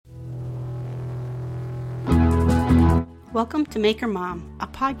Welcome to Maker Mom, a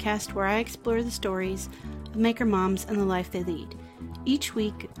podcast where I explore the stories of maker moms and the life they lead. Each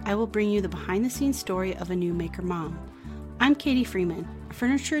week, I will bring you the behind-the-scenes story of a new maker mom. I'm Katie Freeman, a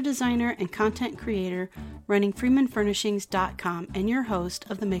furniture designer and content creator running freemanfurnishings.com and your host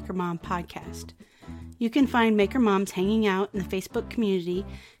of the Maker Mom podcast. You can find Maker Moms hanging out in the Facebook community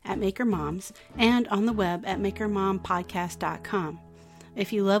at Maker Moms and on the web at makermompodcast.com.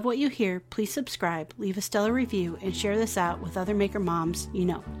 If you love what you hear, please subscribe, leave a stellar review, and share this out with other maker moms you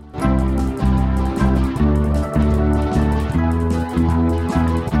know.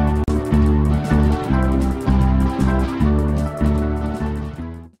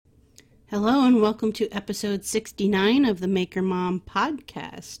 Hello and welcome to episode 69 of the Maker Mom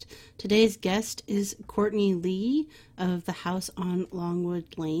podcast. Today's guest is Courtney Lee of the House on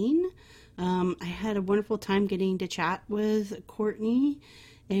Longwood Lane. I had a wonderful time getting to chat with Courtney,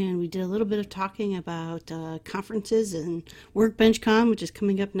 and we did a little bit of talking about conferences and Workbench Con, which is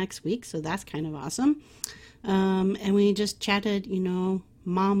coming up next week, so that's kind of awesome. And we just chatted,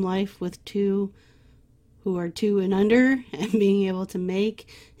 mom life with two who are 2 and under, and being able to make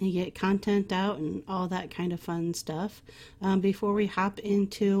and get content out and all that kind of fun stuff. Before we hop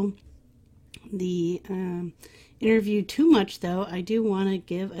into the interview too much, though, I do want to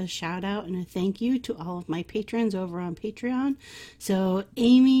give a shout out and a thank you to all of my patrons over on Patreon. So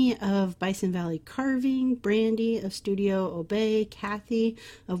Amy of Bison Valley Carving, Brandy of Studio Obey, Kathy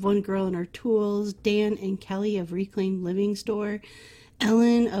of One Girl and Her Tools, Dan and Kelly of Reclaimed Living Store,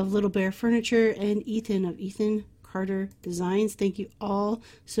 Ellen of Little Bear Furniture, and Ethan of Ethan Carter Designs. Thank you all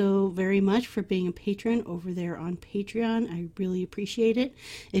so very much for being a patron over there on Patreon. I really appreciate it.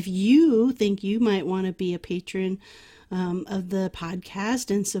 If you think you might want to be a patron of the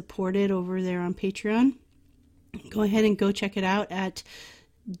podcast and support it over there on Patreon, go ahead and go check it out at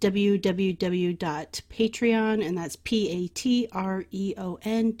www.patreon, and that's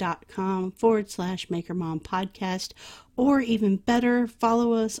patreon.com/MakerMomPodcast, or even better,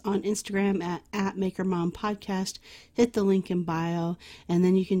 follow us on Instagram at MakerMomPodcast. Hit the link in bio, and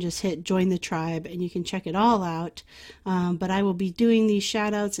then you can just hit join the tribe, and you can check it all out. But I will be doing these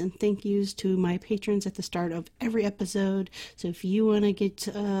shout outs and thank yous to my patrons at the start of every episode. So if you want to get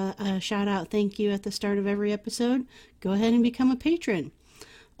a shout out thank you at the start of every episode, go ahead and become a patron.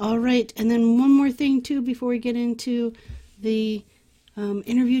 All right, and then one more thing, too, before we get into the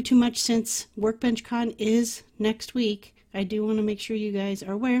interview too much, since Workbench Con is next week, I do want to make sure you guys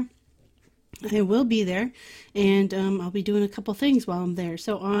are aware. I will be there, and I'll be doing a couple things while I'm there.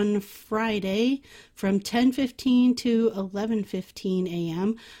 So on Friday, from 10:15 to 11:15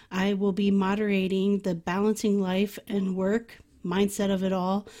 a.m., I will be moderating the Balancing Life and Work Mindset of It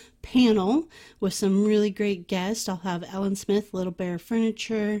All panel with some really great guests. I'll have Ellen Smith, Little Bear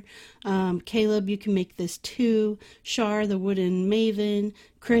Furniture, Caleb, You Can Make This Too, Shar, the Wooden Maven,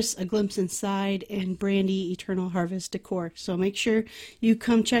 Chris, A Glimpse Inside, and Brandy, Eternal Harvest Decor. So make sure you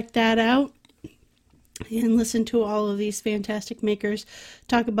come check that out and listen to all of these fantastic makers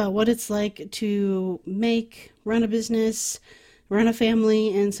talk about what it's like to make, run a business, run a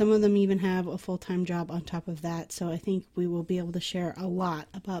family, and some of them even have a full-time job on top of that. So I think we will be able to share a lot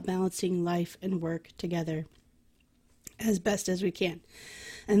about balancing life and work together as best as we can.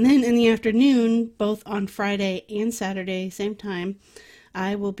 And then in the afternoon, both on Friday and Saturday, same time,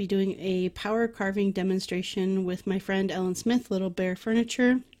 I will be doing a power carving demonstration with my friend Ellen Smith, Little Bear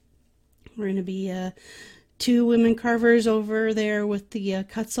Furniture. We're going to be 2 women carvers over there with the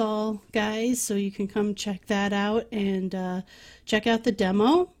Cutsall guys, so you can come check that out and check out the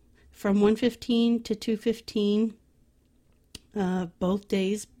demo from 1:15 to 2:15 both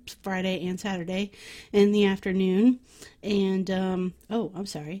days, Friday and Saturday, in the afternoon. And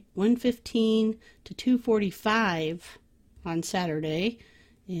 1:15 to 2:45 on Saturday.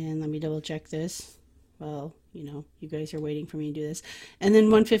 And let me double check this. Well, you guys are waiting for me to do this. And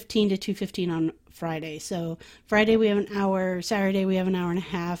then 1:15 to 2:15 on Friday. So Friday we have an hour, Saturday we have an hour and a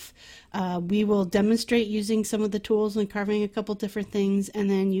half. We will demonstrate using some of the tools and carving a couple different things, and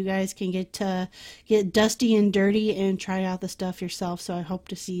then you guys can get dusty and dirty and try out the stuff yourself. So I hope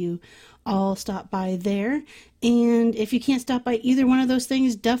to see you all stop by there. And if you can't stop by either one of those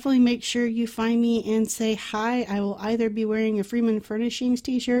things, definitely make sure you find me and say hi. I will either be wearing a Freeman Furnishings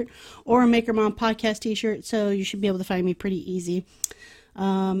t-shirt or a Maker Mom podcast t-shirt, so you should be able to find me pretty easy.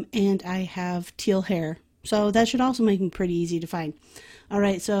 And I have teal hair, so that should also make me pretty easy to find. All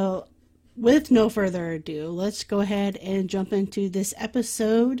right, so with no further ado, let's go ahead and jump into this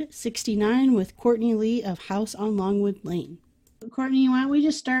episode 69 with Courtney Lee of House on Longwood Lane. Courtney, why don't we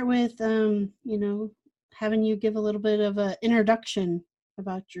just start with, having you give a little bit of an introduction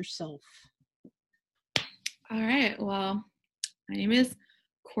about yourself. All right. Well, my name is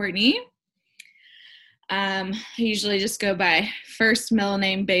Courtney. I usually just go by first middle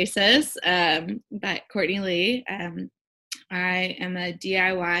name basis, but Courtney Lee. I am a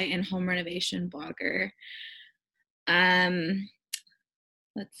DIY and home renovation blogger.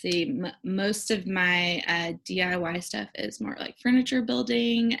 Let's see, most of my DIY stuff is more like furniture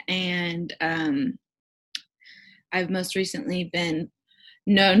building, and I've most recently been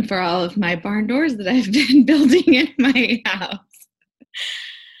known for all of my barn doors that I've been building in my house.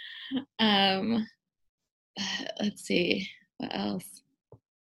 Let's see, what else?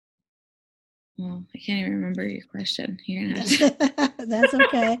 Well, I can't even remember your question here. That's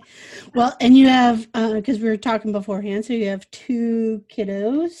okay. Well, and you have, because we were talking beforehand, so you have 2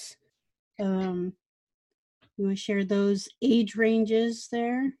 kiddos. You want to share those age ranges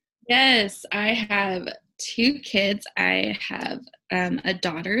there? Yes, I have 2 kids. I have a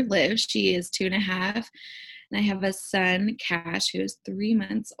daughter, Liv. She is 2.5. And I have a son, Cash, who is 3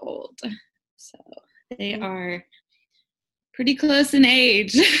 months old. So they are pretty close in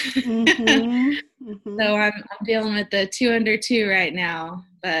age. So I'm dealing with the 2 under 2 right now,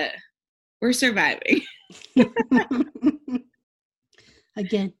 but we're surviving.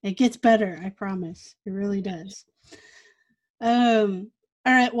 Again, it gets better, I promise. It really does. All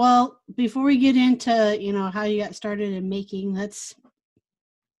right, well, before we get into, how you got started in making, let's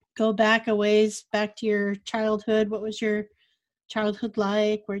go back a ways, back to your childhood. What was your childhood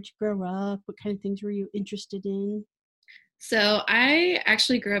like? Where'd you grow up? What kind of things were you interested in? So I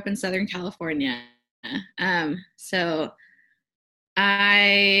actually grew up in Southern California. So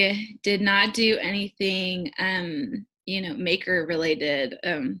I did not do anything, maker related.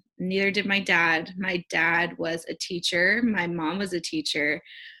 Neither did my dad. My dad was a teacher. My mom was a teacher.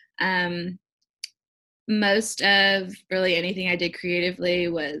 Most of really anything I did creatively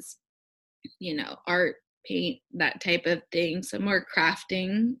was, art, paint, that type of thing. So more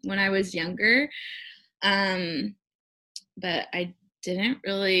crafting when I was younger. But I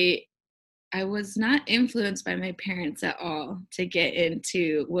was not influenced by my parents at all to get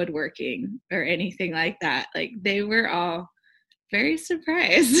into woodworking or anything like that. Like, they were all very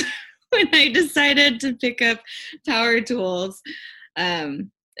surprised when I decided to pick up power tools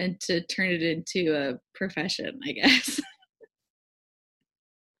and to turn it into a profession, I guess.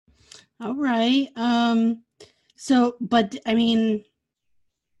 All right. So, but I mean,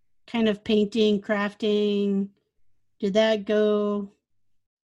 kind of painting, crafting, did that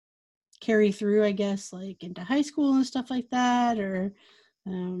carry through, I guess, like into high school and stuff like that? Or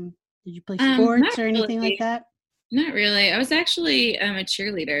did you play sports or anything like that? Not really. I was actually a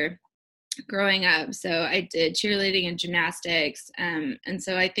cheerleader growing up. So I did cheerleading and gymnastics. And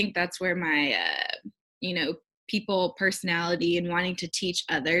so I think that's where my, people personality and wanting to teach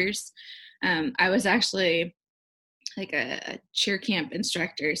others. I was actually like a cheer camp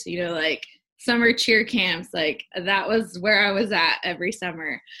instructor. So, like summer cheer camps, like that was where I was at every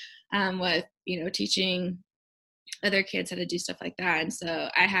summer with, teaching other kids how to do stuff like that. And so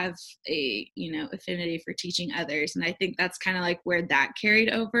I have a, affinity for teaching others. And I think that's kind of like where that carried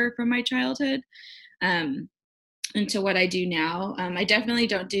over from my childhood into what I do now. I definitely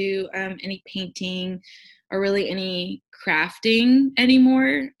don't do any painting or really any crafting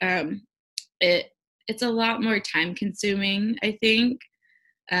anymore. It's a lot more time consuming, I think.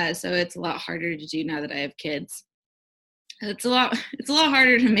 So it's a lot harder to do now that I have kids. It's a lot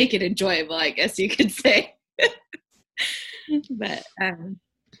harder to make it enjoyable, I guess you could say. But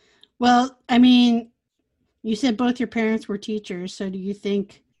well, I mean, you said both your parents were teachers, so do you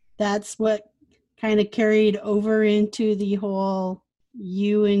think that's what kind of carried over into the whole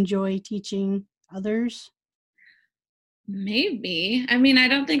you enjoy teaching others? Maybe. I mean, I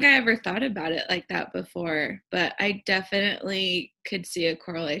don't think I ever thought about it like that before, but I definitely could see a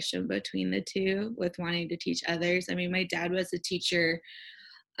correlation between the two with wanting to teach others. I mean, my dad was a teacher,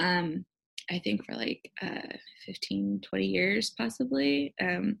 I think for like 15, 20 years, possibly.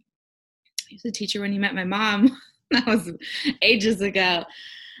 He was a teacher when he met my mom. That was ages ago.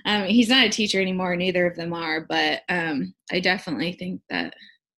 He's not a teacher anymore, neither of them are, but I definitely think that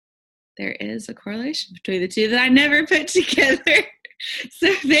there is a correlation between the two that I never put together.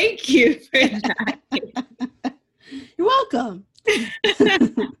 So thank you for that. You're welcome.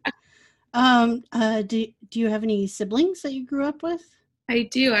 Do you have any siblings that you grew up with? I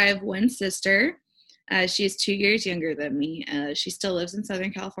do. I have one sister. She is 2 years younger than me. She still lives in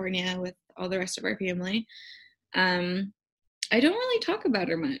Southern California with all the rest of our family. I don't really talk about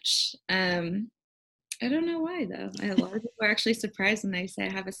her much. I don't know why, though. A lot of people are actually surprised when I say I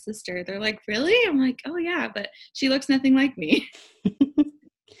have a sister. They're like, really? I'm like, oh, yeah, but she looks nothing like me.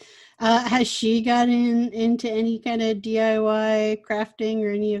 Has she gotten into any kind of DIY crafting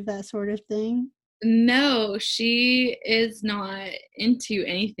or any of that sort of thing? No, she is not into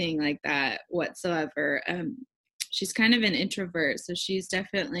anything like that whatsoever. She's kind of an introvert, so she's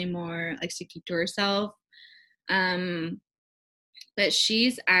definitely more likes to keep to herself. Um, but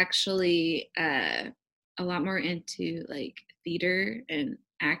she's actually a lot more into like theater and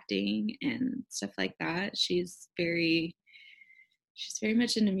acting and stuff like that. She's very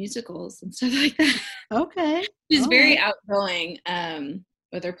much into musicals and stuff like that. Okay. She's All very right. outgoing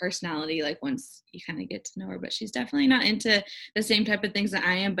with her personality, like once you kind of get to know her, but she's definitely not into the same type of things that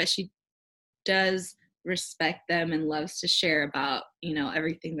I am, but she does respect them and loves to share about,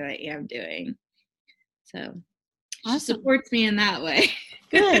 everything that I am doing. So she Awesome. supports me in that way.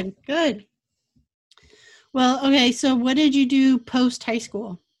 Good, good. Well, okay, so what did you do post high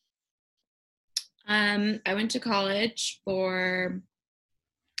school? I went to college for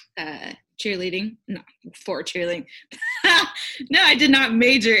cheerleading. No, for cheerleading. No, I did not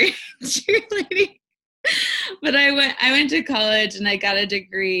major in cheerleading. But I went to college and I got a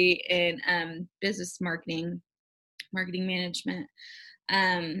degree in business marketing management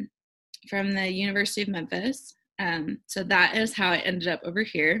from the University of Memphis. So that is how I ended up over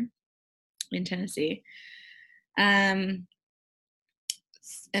here in Tennessee. And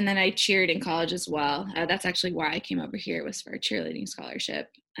then I cheered in college as well. That's actually why I came over here, was for a cheerleading scholarship.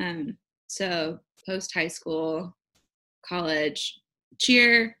 So post high school, college,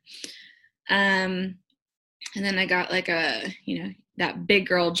 cheer. And then I got like that big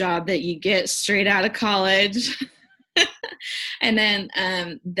girl job that you get straight out of college. And then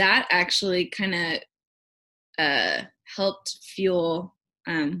that actually kind of helped fuel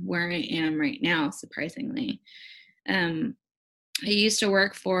where I am right now, surprisingly. I used to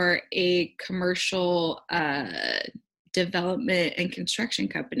work for a commercial development and construction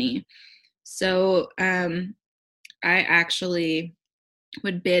company. So I actually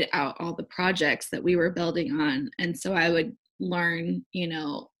would bid out all the projects that we were building on. And so I would learn,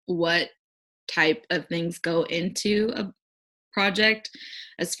 what type of things go into a project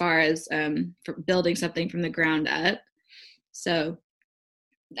as far as for building something from the ground up. So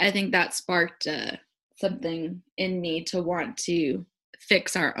I think that sparked something in me to want to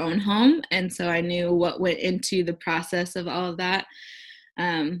fix our own home. And so I knew what went into the process of all of that.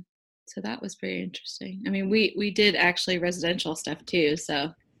 So that was pretty interesting. I mean, we did actually residential stuff too.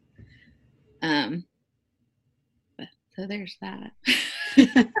 So, so there's that.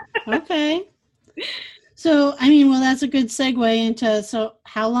 Okay. So, I mean, well, that's a good segue into, so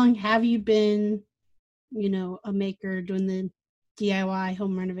how long have you been, a maker doing the DIY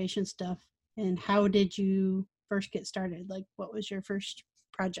home renovation stuff? And how did you first get started? Like, what was your first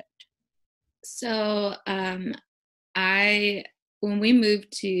project? So, when we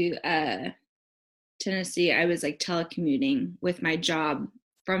moved to Tennessee, I was like telecommuting with my job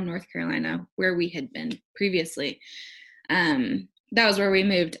from North Carolina, where we had been previously. That was where we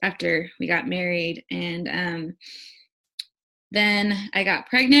moved after we got married. And then I got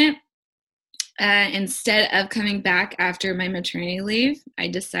pregnant. Instead of coming back after my maternity leave, I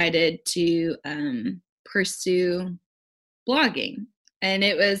decided to pursue blogging. And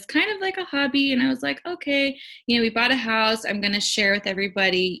it was kind of like a hobby. And I was like, okay, we bought a house. I'm going to share with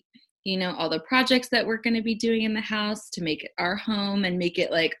everybody, all the projects that we're going to be doing in the house to make it our home and make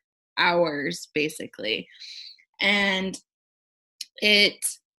it like ours, basically. And it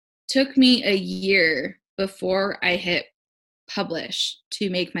took me a year before I hit publish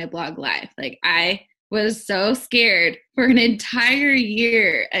to make my blog live. Like, I was so scared for an entire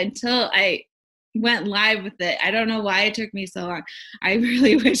year until I went live with it. I don't know why it took me so long. I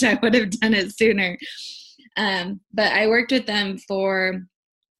really wish I would have done it sooner. But I worked with them for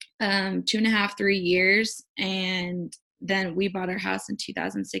 2.5, 3 years. And then we bought our house in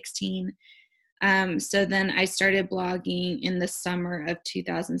 2016. So then I started blogging in the summer of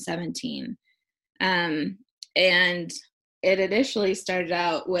 2017. And it initially started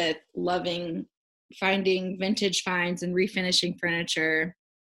out with finding vintage finds and refinishing furniture.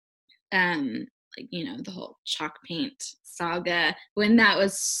 The whole chalk paint saga, when that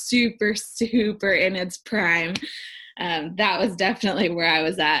was super, super in its prime. That was definitely where I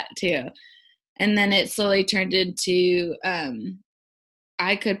was at too. And then it slowly turned into,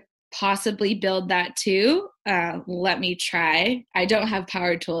 I could possibly build that too. Let me try. I don't have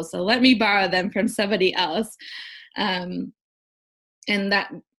power tools, so let me borrow them from somebody else. And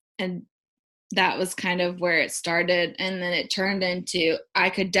that was kind of where it started. And then it turned into, I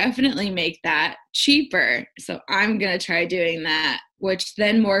could definitely make that cheaper. So I'm going to try doing that, which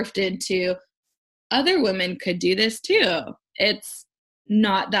then morphed into other women could do this too. It's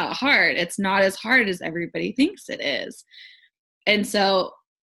not that hard. It's not as hard as everybody thinks it is. And so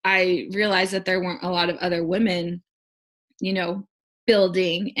I realized that there weren't a lot of other women, you know,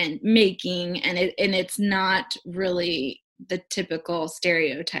 building and making, and it's not really the typical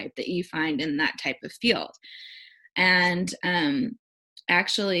stereotype that you find in that type of field. And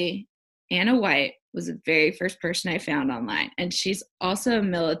actually, Anna White was the very first person I found online, and she's also a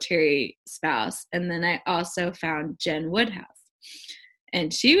military spouse. And then I also found Jen Woodhouse,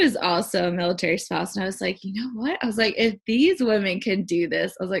 and she was also a military spouse. And I was like, you know what? I was like, if these women can do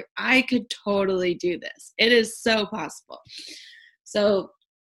this, I was like, I could totally do this. It is so possible. So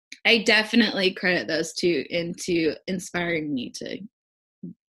I definitely credit those two into inspiring me to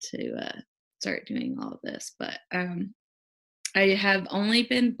start doing all of this. But I have only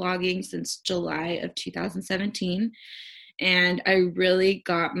been blogging since July of 2017, and I really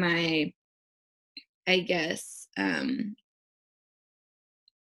got my, I guess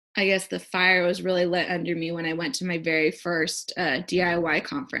the fire was really lit under me when I went to my very first DIY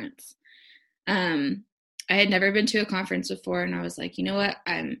conference. I had never been to a conference before, and I was like, you know what?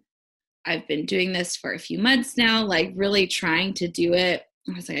 I've been doing this for a few months now, like really trying to do it.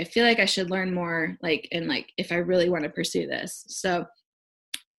 I was like, I feel like I should learn more, if I really want to pursue this. So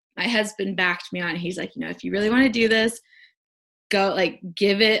my husband backed me on. He's like, you know, if you really want to do this, go,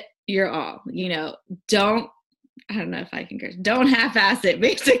 give it your all, don't know if I can curse, don't half-ass it,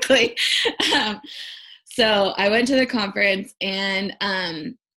 basically. So I went to the conference, and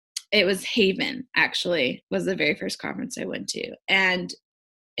it was Haven, actually, was the very first conference I went to. And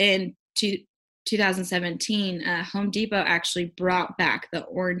in 2017, Home Depot actually brought back the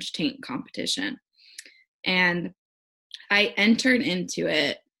orange tank competition. And I entered into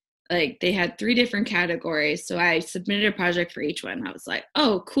it. They had 3 different categories. So I submitted a project for each one. I was like,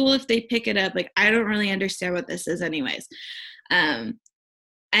 oh, cool if they pick it up. I don't really understand what this is anyways.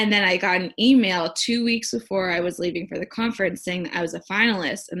 And then I got an email 2 weeks before I was leaving for the conference saying that I was a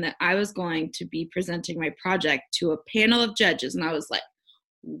finalist and that I was going to be presenting my project to a panel of judges. And I was like,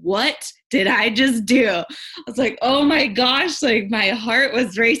 what did I just do? I was like, oh my gosh, my heart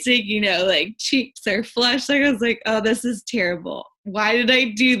was racing, cheeks are flushed. I was like, oh, this is terrible. Why did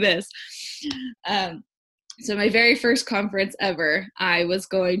I do this? So my very first conference ever, I was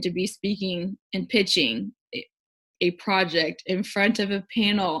going to be speaking and pitching a project in front of a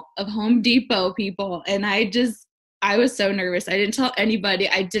panel of Home Depot people. And I was so nervous. I didn't tell anybody.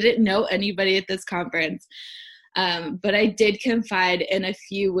 I didn't know anybody at this conference. But I did confide in a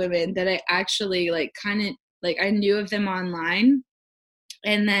few women that I actually I knew of them online.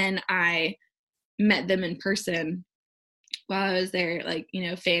 And then I met them in person while I was there,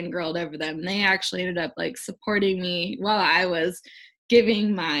 fangirled over them. And they actually ended up supporting me while I was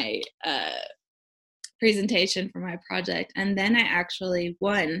giving my presentation for my project. And then I actually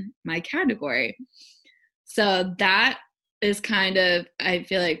won my category. So that is kind of, I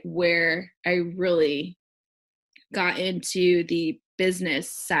feel like, where I really got into the business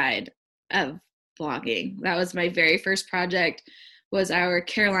side of blogging. That was my very first project, was our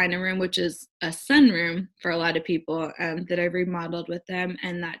Carolina room, which is a sunroom for a lot of people, that I remodeled with them.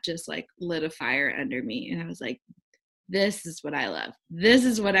 And that just lit a fire under me. And I was like, this is what I love. This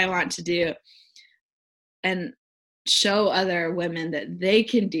is what I want to do. And show other women that they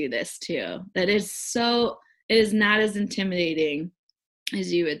can do this too. That it is not as intimidating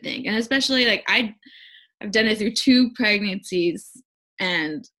as you would think. And especially I've done it through 2 pregnancies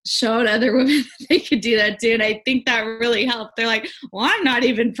and showed other women that they could do that too. And I think that really helped. They're like, well, I'm not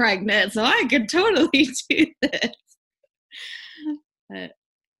even pregnant, so I could totally do this.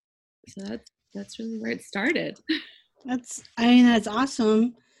 So that's really where it started. That's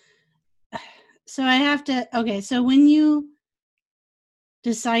awesome. So I have to, okay, so when you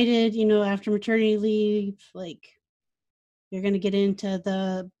decided, after maternity leave, you're going to get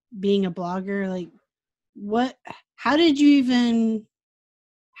into being a blogger, how are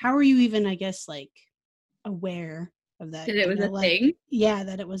you even, I guess, aware of that? That it was a thing? Yeah,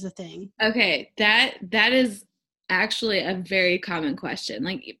 that it was a thing. Okay, that is actually a very common question.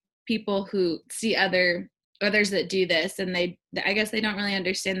 People who see others that do this, and I guess they don't really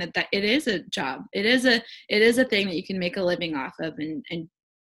understand that it is a job. It is a thing that you can make a living off of and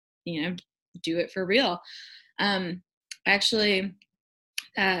do it for real. Actually,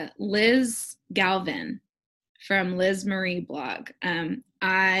 Liz Galvin from Liz Marie blog.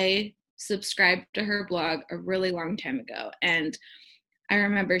 I subscribed to her blog a really long time ago, and I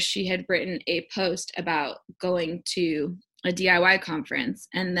remember she had written a post about going to a DIY conference,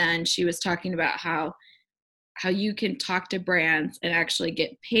 and then she was talking about how you can talk to brands and actually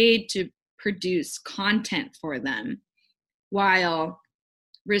get paid to produce content for them while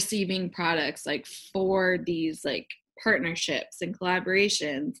receiving products like for these like partnerships and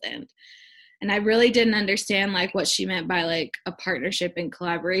collaborations, and I really didn't understand like what she meant by like a partnership and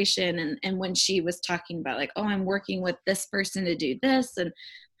collaboration, and when she was talking about like, oh, I'm working with this person to do this, and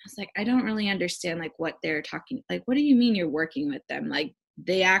I was like, I don't really understand like what they're talking, like what do you mean you're working with them, like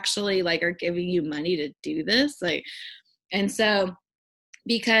they actually like are giving you money to do this, like. And so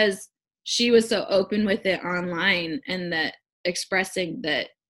because she was so open with it online, and that expressing that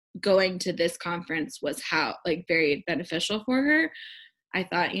going to this conference was how like very beneficial for her, I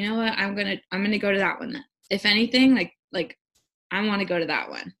thought, you know what, I'm gonna go to that one then. If anything, like I want to go to that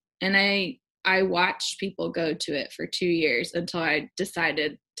one. And I watched people go to it for 2 years until I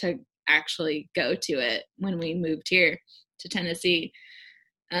decided to actually go to it when we moved here to Tennessee.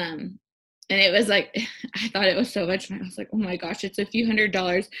 And it was like, I thought it was so much fun. I was like, oh my gosh, it's a few $100s.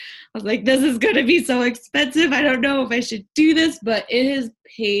 I was like, this is going to be so expensive. I don't know if I should do this, but it has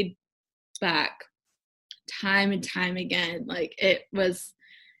paid back time and time again. Like it was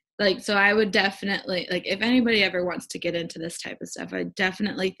like, so I would definitely, like, if anybody ever wants to get into this type of stuff, I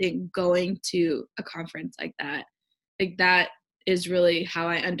definitely think going to a conference like that is really how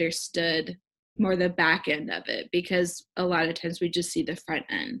I understood more the back end of it, because a lot of times we just see the front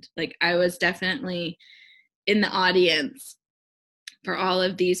end. Like I was definitely in the audience for all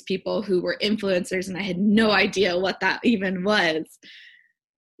of these people who were influencers, and I had no idea what that even was.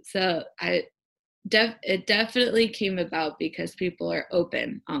 So it definitely came about because people are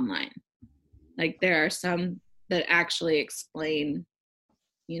open online. Like there are some that actually explain,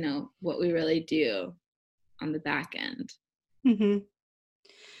 you know, what we really do on the back end. Mm-hmm.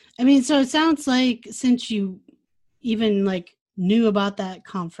 I mean, so it sounds like since you even like knew about that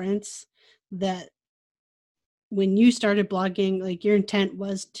conference, that when you started blogging, like your intent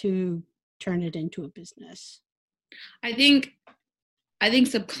was to turn it into a business. I think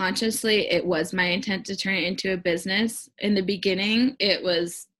subconsciously it was my intent to turn it into a business. In the beginning, it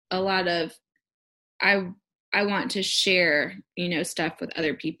was a lot of, I want to share, you know, stuff with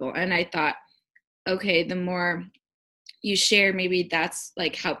other people. And I thought, okay, the more you share, maybe that's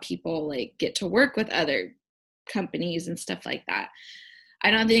like how people like get to work with other companies and stuff like that. I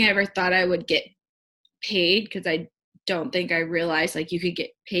don't think I ever thought I would get paid, because I don't think I realized like you could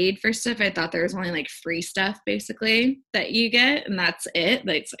get paid for stuff. I thought there was only like free stuff basically that you get, and that's it.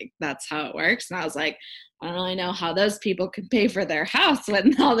 It's like that's how it works. And I was like, I don't really know how those people can pay for their house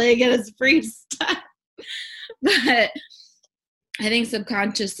when all they get is free stuff. But I think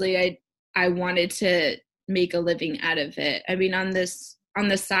subconsciously I wanted to make a living out of it. I mean, on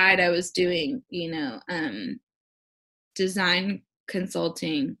the side, I was doing, you know, design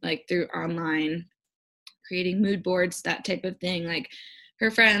consulting, like through online, creating mood boards, that type of thing, like her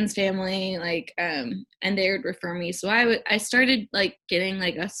friends, family, like, and they would refer me. So I started like getting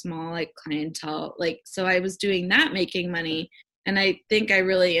like a small like clientele, like, so I was doing that, making money. And I think I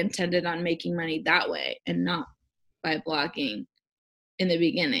really intended on making money that way and not by blogging in the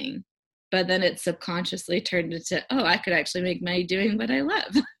beginning. But then it subconsciously turned into, oh, I could actually make money doing what I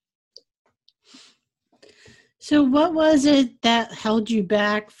love. So what was it that held you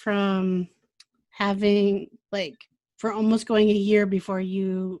back from having, like, for almost going a year before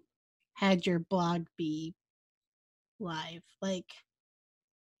you had your blog be live? Like,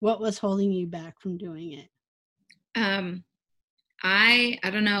 what was holding you back from doing it? I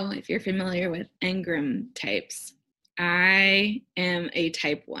don't know if you're familiar with Enneagram types. I am a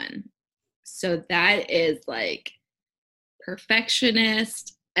type 1. So that is like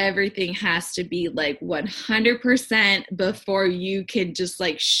perfectionist. Everything has to be like 100% before you can just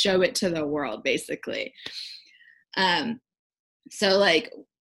like show it to the world, basically. So like,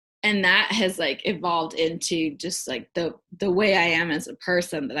 and that has like evolved into just like the way I am as a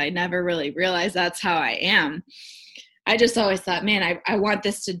person, that I never really realized that's how I am. I just always thought, man, I want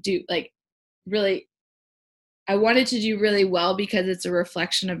this to do like really, I wanted to do really well because it's a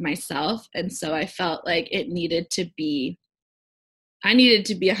reflection of myself. And so I felt like I needed to be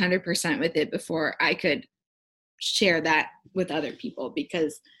 100% with it before I could share that with other people,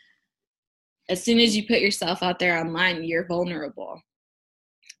 because as soon as you put yourself out there online, you're vulnerable.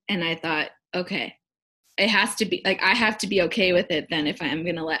 And I thought, okay, it has to be like, I have to be okay with it then if I'm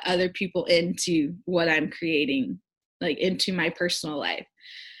going to let other people into what I'm creating, like into my personal life.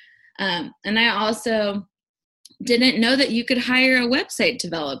 And I also didn't know that you could hire a website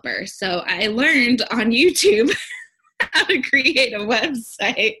developer. So I learned on YouTube how to create a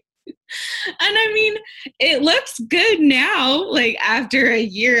website. And I mean, it looks good now, like after a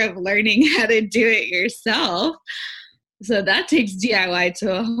year of learning how to do it yourself. So that takes DIY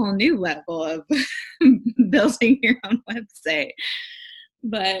to a whole new level of building your own website.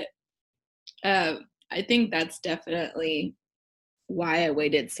 But I think that's definitely why I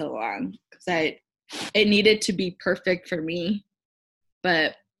waited so long, because it needed to be perfect for me.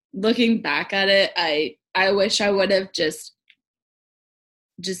 But looking back at it, I wish I would have just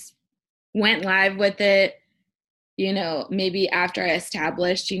went live with it, maybe after I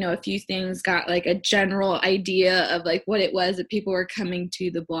established, a few things, got like a general idea of like what it was that people were coming to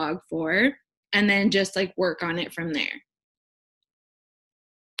the blog for, and then just like work on it from there.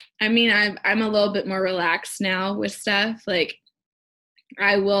 I mean, I'm a little bit more relaxed now with stuff. Like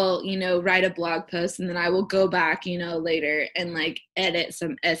I will, write a blog post, and then I will go back, later and like edit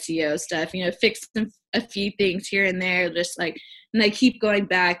some SEO stuff, fix a few things here and there, just like, and I keep going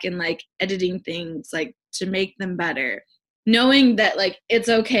back and like editing things like to make them better, knowing that like it's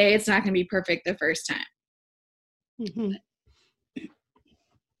okay, it's not going to be perfect the first time. Mm-hmm.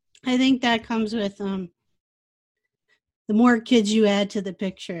 I think that comes with the more kids you add to the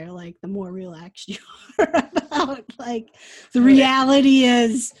picture, like the more relaxed you are about like the reality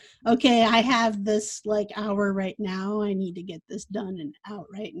is, okay, I have this like hour right now, I need to get this done and out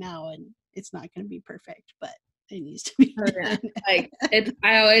right now, and it's not going to be perfect, but it needs to be done. Like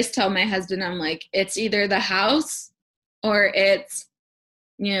I always tell my husband, I'm like, it's either the house or it's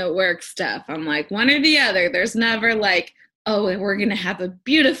work stuff. I'm like, one or the other. There's never like, oh, we're going to have a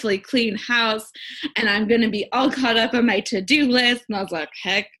beautifully clean house and I'm going to be all caught up on my to-do list. And I was like,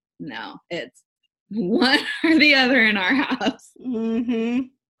 heck no, it's one or the other in our house. Mm-hmm.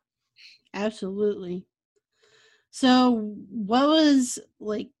 Absolutely. So what was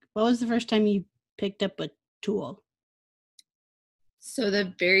the first time you picked up a tool? So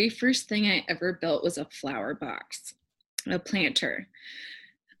the very first thing I ever built was a flower box, a planter.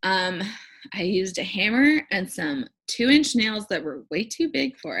 I used a hammer and some 2-inch nails that were way too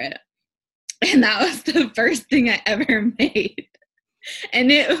big for it. And that was the first thing I ever made.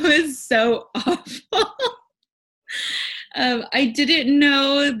 And it was so awful. I didn't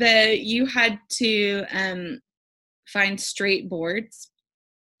know that you had to find straight boards.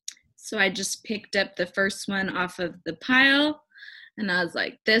 So I just picked up the first one off of the pile and I was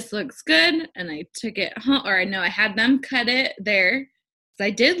like, this looks good. And I took it home, or I know I had them cut it there. I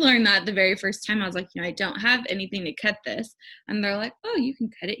did learn that the very first time. I was like, I don't have anything to cut this. And they're like, oh, you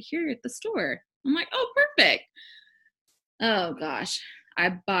can cut it here at the store. I'm like, oh, perfect. Oh gosh.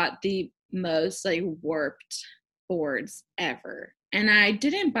 I bought the most like warped boards ever. And I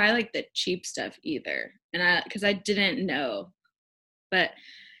didn't buy like the cheap stuff either. And because I didn't know. But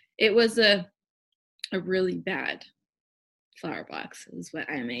it was a really bad flower box is what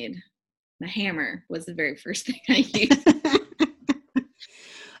I made. The hammer was the very first thing I used.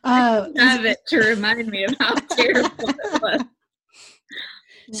 I have it to remind me of how terrible it was.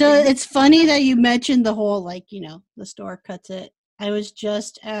 So it's funny that you mentioned the whole, like, the store cuts it. I was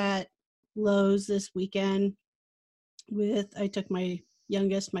just at Lowe's this weekend I took my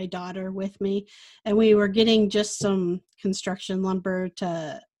youngest, my daughter, with me, and we were getting just some construction lumber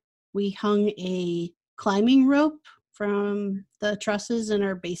we hung a climbing rope from the trusses in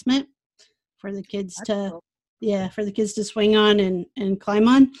our basement for the kids for the kids to swing on and climb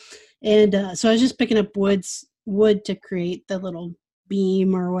on. And so I was just picking up wood to create the little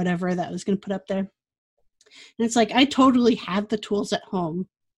beam or whatever that I was going to put up there. And it's like, I totally have the tools at home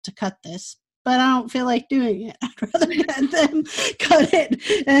to cut this, but I don't feel like doing it. I'd rather get them cut it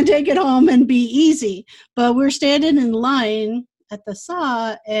and take it home and be easy. But we're standing in line at the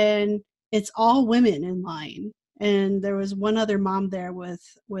saw, and it's all women in line. And there was one other mom there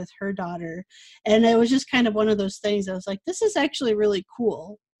with her daughter. And it was just kind of one of those things. I was like, this is actually really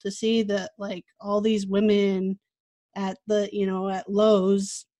cool to see that, like, all these women at at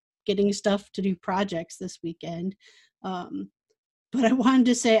Lowe's getting stuff to do projects this weekend. But I wanted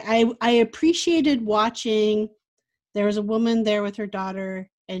to say, I appreciated watching. There was a woman there with her daughter,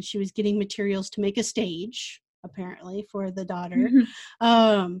 and she was getting materials to make a stage, apparently, for the daughter.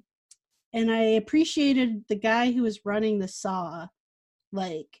 Mm-hmm. And I appreciated the guy who was running the saw,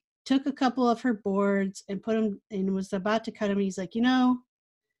 like, took a couple of her boards and put them, and was about to cut them. He's like,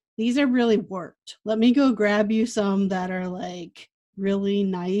 these are really warped. Let me go grab you some that are like really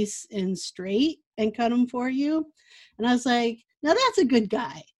nice and straight and cut them for you. And I was like, now that's a good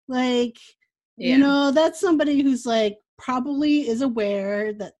guy. Like, that's somebody who's like probably is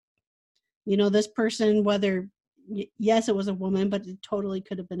aware that, this person, whether, yes, it was a woman, but it totally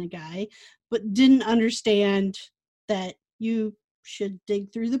could have been a guy, but didn't understand that you should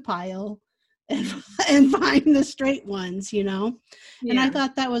dig through the pile and find the straight ones, And I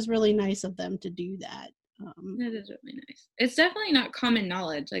thought that was really nice of them to do that. That is really nice. It's definitely not common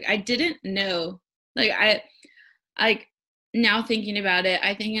knowledge. Like, I didn't know, like, now thinking about it,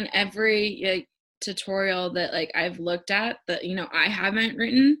 I think in every like, tutorial that like I've looked at that, you know, I haven't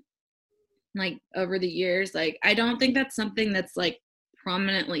written like over the years, like I don't think that's something that's like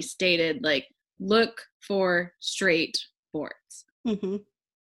prominently stated, like look for straight boards. Mm-hmm.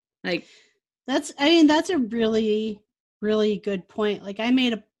 Like that's a really, really good point. Like I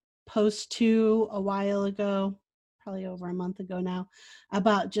made a post too a while ago, probably over a month ago now,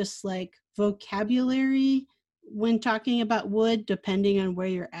 about just like vocabulary when talking about wood, depending on where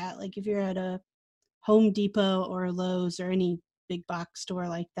you're at. Like if you're at a Home Depot or Lowe's or any big box store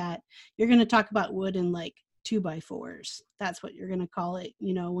like that, you're going to talk about wood in like 2x4s. That's what you're going to call it,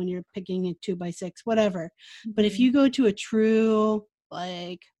 you know, when you're picking a 2x6, whatever. But if you go to a true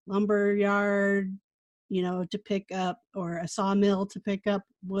like lumber yard, you know, to pick up, or a sawmill to pick up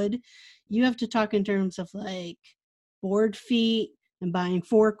wood, you have to talk in terms of like board feet and buying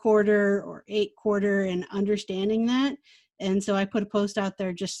 4/4 or 8/4 and understanding that. And so I put a post out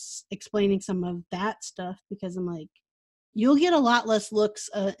there just explaining some of that stuff, because I'm like, you'll get a lot less looks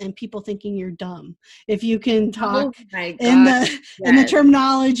and people thinking you're dumb if you can talk in the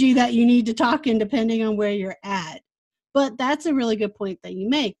terminology that you need to talk in, depending on where you're at. But that's a really good point that you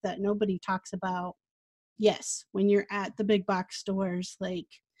make, that nobody talks about. Yes, when you're at the big box stores, like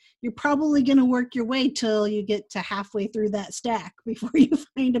you're probably going to work your way till you get to halfway through that stack before you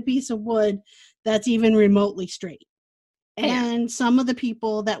find a piece of wood that's even remotely straight. And some of the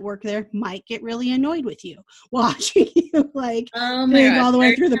people that work there might get really annoyed with you watching you like all the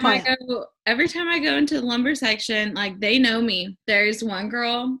way through the pile. Every time I go into the lumber section, like they know me. There's one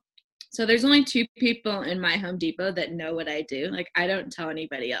girl. So there's only 2 people in my Home Depot that know what I do. Like I don't tell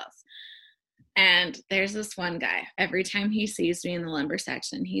anybody else. And there's this one guy, every time he sees me in the lumber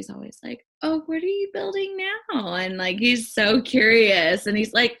section, he's always like, oh, what are you building now? And like, he's so curious. And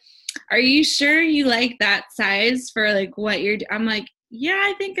he's like, are you sure you like that size for like what you're I'm like, yeah,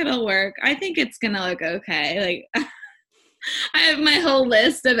 I think it'll work. I think it's going to look okay. Like I have my whole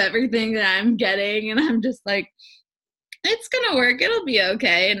list of everything that I'm getting, and I'm just like, it's going to work. It'll be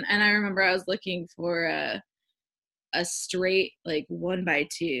okay. And I remember I was looking for a straight, like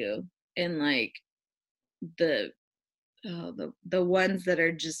 1x2 in like the ones that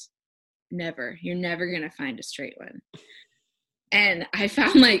are just you're never going to find a straight one. And I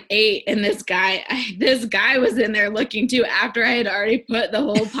found like 8, and this guy was in there looking too after I had already put the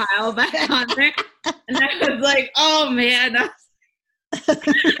whole pile back on there. And I was like, oh man.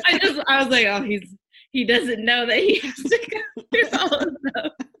 I was like, oh, he doesn't know that he has to go through all of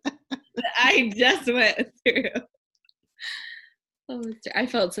those that I just went through. Oh, I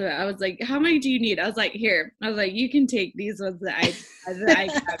felt so bad. I was like, how many do you need? I was like, here. I was like, you can take these ones that I got. I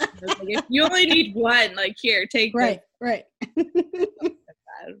was like, if you only need one, like here, take right.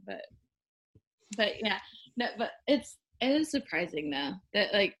 But yeah, no, but it is surprising though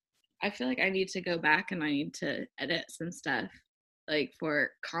that like I feel like I need to go back and I need to edit some stuff like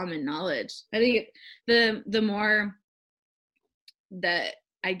for common knowledge. I think the more that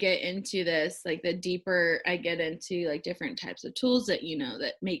I get into this, like the deeper I get into like different types of tools that, you know,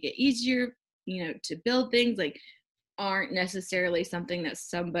 that make it easier, you know, to build things, like aren't necessarily something that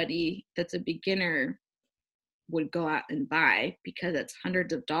somebody that's a beginner would go out and buy because it's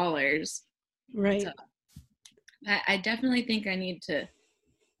hundreds of dollars. Right. So I definitely think I need to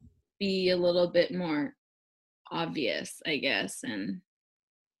be a little bit more obvious, I guess, in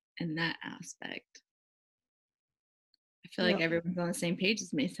that aspect. I feel like everyone's on the same page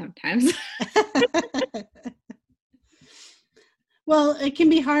as me sometimes. Well, it can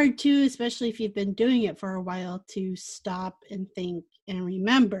be hard too, especially if you've been doing it for a while, to stop and think and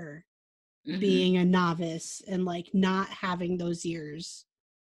remember being a novice and like not having those years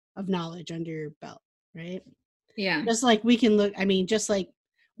of knowledge under your belt, right? Yeah. Just like we can look, I mean, just like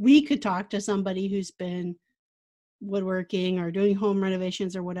we could talk to somebody who's been woodworking or doing home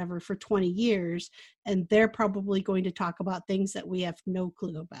renovations or whatever for 20 years, and they're probably going to talk about things that we have no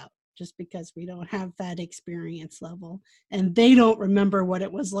clue about, just because we don't have that experience level and they don't remember what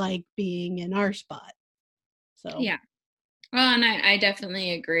it was like being in our spot. So yeah. Well, and I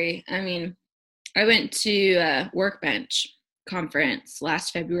definitely agree. I mean, I went to a Workbench conference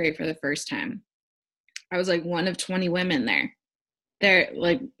last February for the first time. I was like one of 20 women there. They're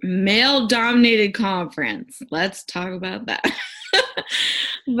like male-dominated conference. Let's talk about that.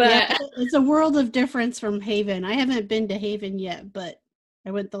 But yeah, it's a world of difference from Haven. I haven't been to Haven yet, but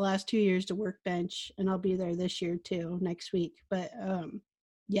I went the last 2 years to Workbench, and I'll be there this year too, next week. But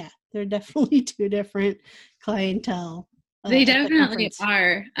yeah, they're definitely 2 different clientele. They definitely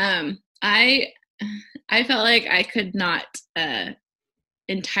are. I felt like I could not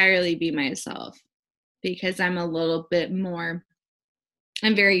entirely be myself because I'm a little bit more,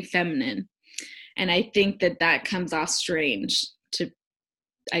 I'm very feminine. And I think that comes off strange to,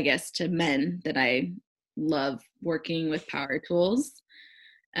 I guess, to men, that I love working with power tools,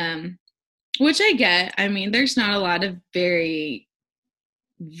 which I get. I mean, there's not a lot of very,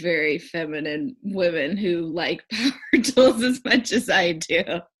 very feminine women who like power tools as much as I do.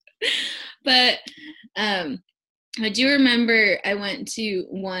 But I do remember I went to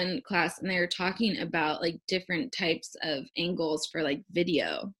one class and they were talking about like different types of angles for like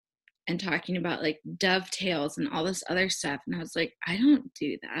video, and talking about like dovetails and all this other stuff. And I was like, I don't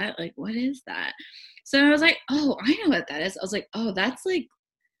do that. Like, what is that? So I was like, oh, I know what that is. I was like, oh, that's like,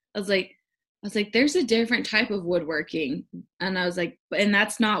 I was like, there's a different type of woodworking. And I was like, and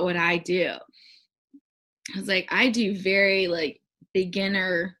that's not what I do. I was like, I do very like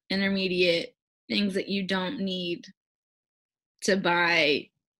beginner, intermediate things that you don't need to buy.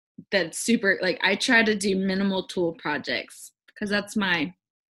 That's super, like, I try to do minimal tool projects because that's my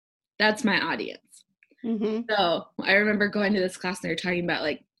audience. Mm-hmm. So I remember going to this class and they were talking about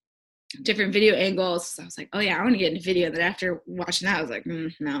like different video angles. So I was like, oh yeah, I want to get into video. And then after watching that, I was like, no.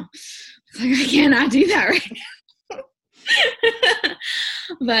 I was like, I cannot do that right now.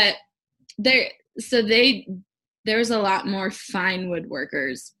 But there was a lot more fine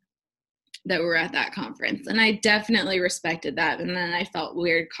woodworkers that were at that conference. And I definitely respected that. And then I felt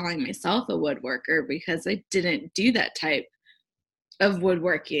weird calling myself a woodworker because I didn't do that type of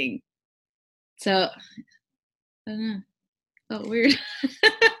woodworking. So I don't know. Felt weird.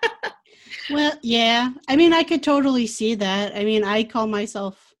 Well, yeah. I mean, I could totally see that. I mean, I call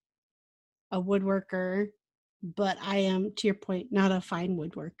myself a woodworker, but I am, to your point, not a fine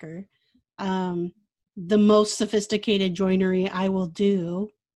woodworker. The most sophisticated joinery I will do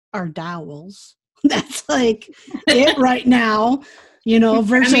are dowels. That's like it right now,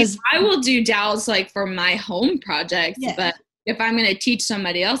 versus I will do dowels like for my home projects, yeah. But if I'm going to teach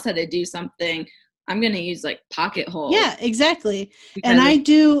somebody else how to do something, I'm going to use like pocket holes. Yeah, exactly. And I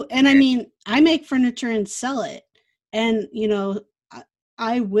do, and I mean, I make furniture and sell it. And,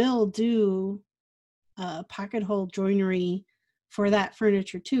 I will do pocket hole joinery for that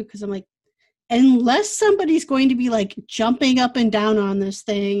furniture too. Cause I'm like, unless somebody's going to be like jumping up and down on this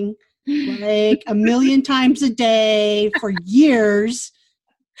thing like a million times a day for years,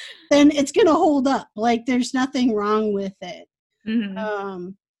 then it's going to hold up. Like there's nothing wrong with it. Mm-hmm.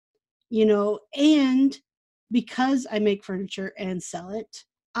 And because I make furniture and sell it,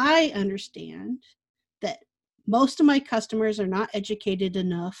 I understand that most of my customers are not educated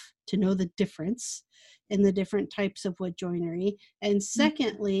enough to know the difference in the different types of wood joinery. And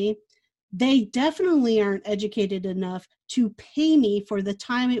secondly, they definitely aren't educated enough to pay me for the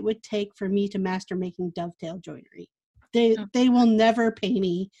time it would take for me to master making dovetail joinery. They will never pay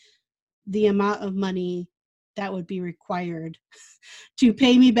me the amount of money that would be required to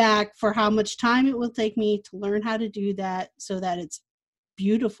pay me back for how much time it will take me to learn how to do that so that it's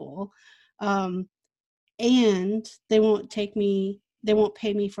beautiful. And they won't pay me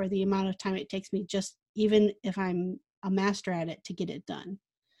for the amount of time it takes me, just even if I'm a master at it, to get it done.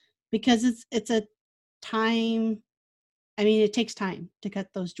 Because it's a time, I mean, it takes time to cut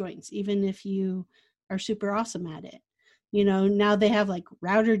those joints, even if you are super awesome at it. Now they have like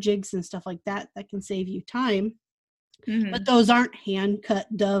router jigs and stuff like that can save you time, but those aren't hand cut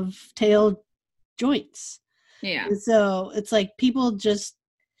dovetail joints. Yeah. And so it's like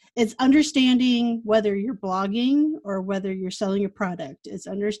it's understanding whether you're blogging or whether you're selling a product. It's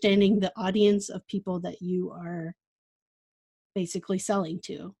understanding the audience of people that you are basically selling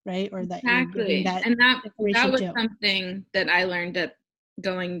to, right? Or that exactly. That was something that I learned at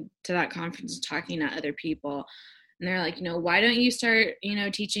going to that conference, talking to other people. And they're like, why don't you start,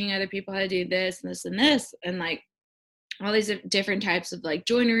 teaching other people how to do this and this and this, and like all these different types of like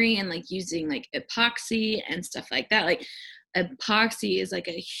joinery, and like using like epoxy and stuff like that. Like epoxy is like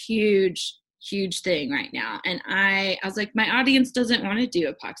a huge thing right now. And I was like, my audience doesn't want to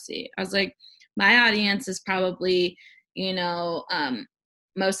do epoxy. I was like, my audience is probably,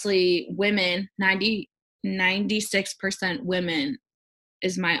 mostly women. 96% women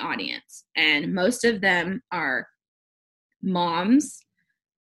is my audience. And most of them are moms,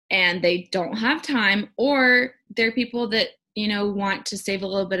 and they don't have time, or they're people that want to save a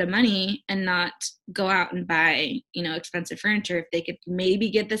little bit of money and not go out and buy expensive furniture if they could maybe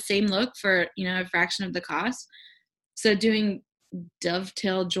get the same look for a fraction of the cost. So doing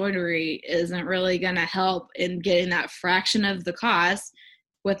dovetail joinery isn't really going to help in getting that fraction of the cost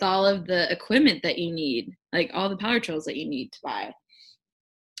with all of the equipment that you need, like all the power tools that you need to buy.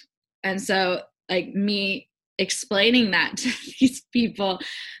 And so like me explaining that to these people,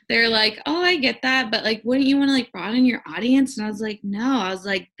 they're like, oh, I get that, but like, wouldn't you want to like broaden your audience? And I was like, no. I was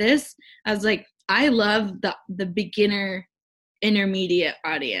like, I love the beginner intermediate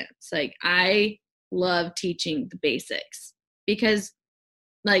audience. Like, I love teaching the basics, because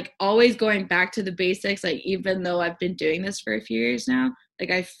like always going back to the basics, like even though I've been doing this for a few years now, like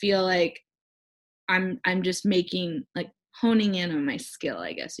I feel like I'm just making, like, honing in on my skill,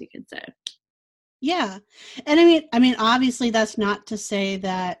 I guess you could say. Yeah. And I mean, obviously that's not to say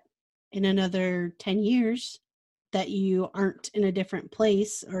that in another 10 years that you aren't in a different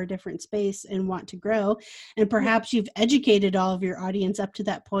place or a different space and want to grow. And perhaps you've educated all of your audience up to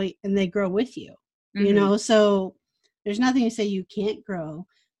that point and they grow with you, you know? So there's nothing to say you can't grow,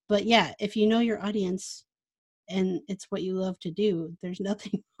 but yeah, if you know your audience and it's what you love to do, there's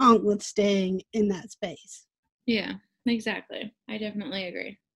nothing wrong with staying in that space. Yeah, exactly. I definitely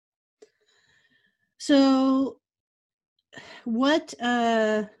agree. So what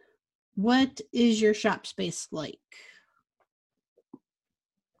is your shop space like?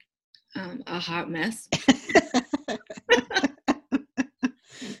 A hot mess.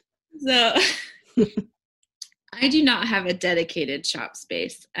 So I do not have a dedicated shop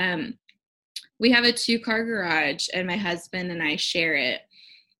space. We have a 2-car garage and my husband and I share it,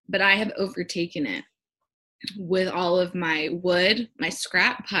 but I have overtaken it with all of my wood, my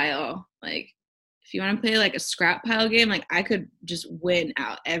scrap pile. Like, if you want to play like a scrap pile game, like I could just win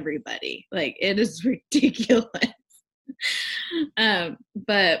out everybody. Like, it is ridiculous.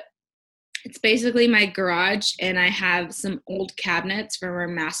 But it's basically my garage, and I have some old cabinets from our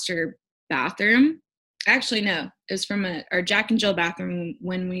master bathroom. Actually, no, it was from our Jack and Jill bathroom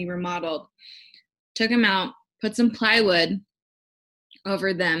when we remodeled. Took them out, put some plywood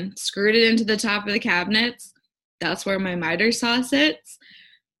over them, screwed it into the top of the cabinets. That's where my miter saw sits.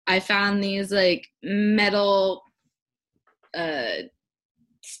 I found these like metal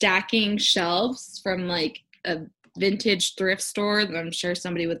stacking shelves from like a vintage thrift store that I'm sure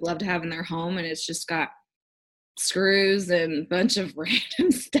somebody would love to have in their home, and it's just got screws and a bunch of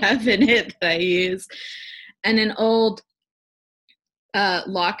random stuff in it that I use, and an old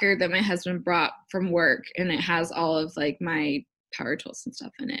locker that my husband brought from work, and it has all of like my power tools and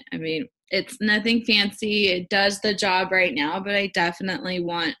stuff in it. I mean, it's nothing fancy. It does the job right now, but I definitely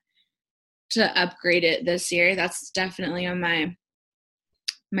want to upgrade it this year. That's definitely on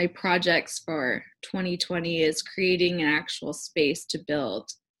my projects for 2020, is creating an actual space to build.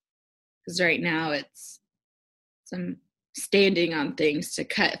 Because right now it's some standing on things to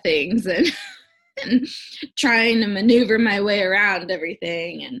cut things and and trying to maneuver my way around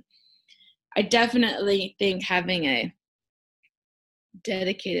everything. And I definitely think having a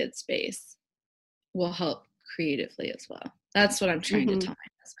dedicated space will help creatively as well. That's what I'm trying to tell my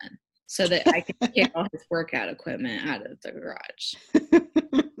husband, so that I can get all his workout equipment out of the garage.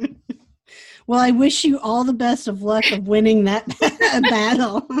 Well, I wish you all the best of luck of winning that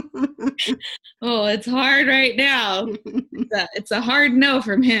battle. Oh, it's hard right now. It's a hard no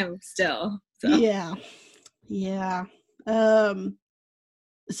from him still. So. Yeah.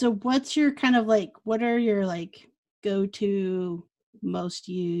 So what's your kind of like, what are your like go-to most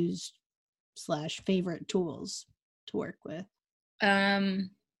used / favorite tools to work with?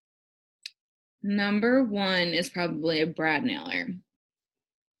 Number one is probably a brad nailer.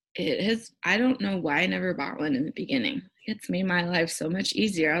 I don't know why I never bought one in the beginning. It's made my life so much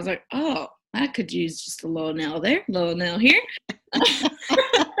easier. I was like, oh, I could use just a little nail there, little nail here.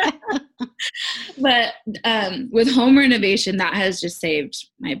 But with home renovation, that has just saved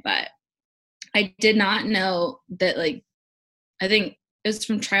my butt. I did not know that, like, I think it's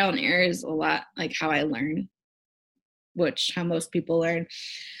from trial and error is a lot like how I learn, how most people learn.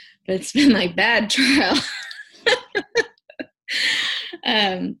 But it's been like bad trial.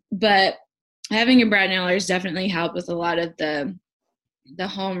 But having a brad nailer has definitely helped with a lot of the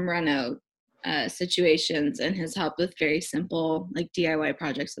home reno situations, and has helped with very simple like DIY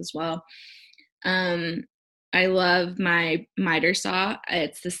projects as well. I love my miter saw.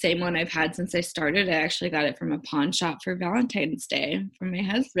 It's the same one I've had since I started. I actually got it from a pawn shop for Valentine's Day from my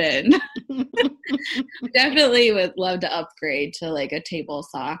husband. Definitely would love to upgrade to like a table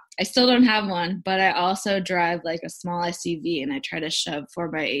saw. I still don't have one, but I also drive like a small SUV, and I try to shove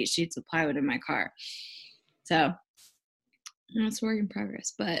 4x8 sheets of plywood in my car. So it's a work in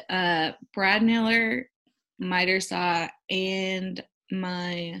progress. But brad nailer, miter saw, and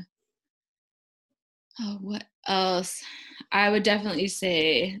what else? I would definitely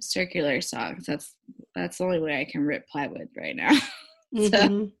say circular saw, because that's the only way I can rip plywood right now.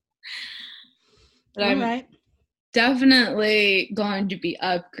 So, but I'm definitely going to be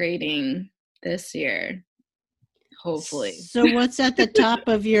upgrading this year. hopefully. So what's at the top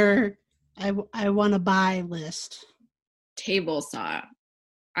of your I want to buy list? Table saw.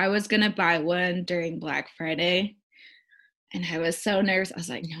 I was going to buy one during Black Friday, and I was so nervous. I was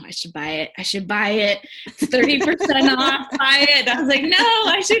like, no, I should buy it. I should buy it. It's 30% off. Buy it. I was like, no,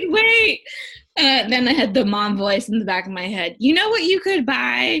 I should wait. Then I had the mom voice in the back of my head. You know what you could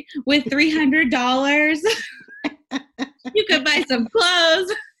buy with $300? You could buy some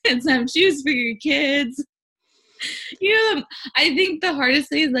clothes and some shoes for your kids. I think the hardest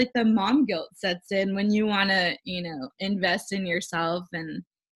thing is like the mom guilt sets in when you want to, invest in yourself,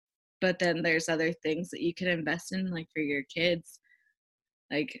 but then there's other things that you can invest in, like for your kids.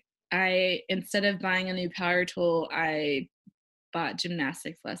 Like instead of buying a new power tool, I bought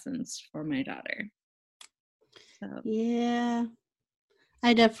gymnastics lessons for my daughter. So. Yeah,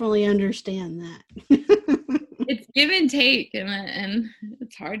 I definitely understand that. It's give and take, and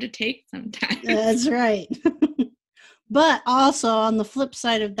it's hard to take sometimes. That's right. But also on the flip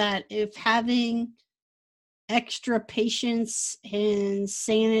side of that, if having extra patience and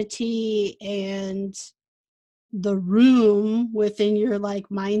sanity and the room within your like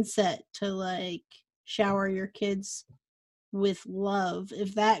mindset to like shower your kids with love,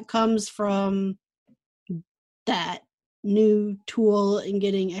 if that comes from that new tool and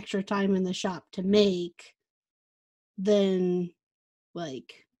getting extra time in the shop to make, then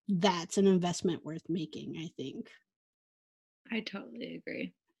like that's an investment worth making, I think. I totally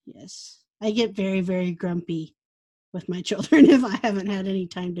agree. Yes. I get very, very grumpy with my children if I haven't had any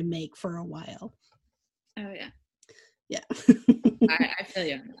time to make for a while. Oh, yeah. Yeah. I feel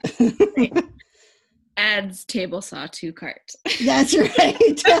you on that. Right. Adds table saw to cart. That's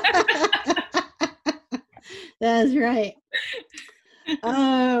right. That's right.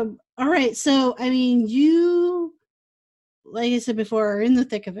 All right. So, I mean, you, like I said before, are in the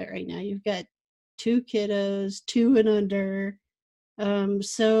thick of it right now. You've got 2 kiddos, 2 and under.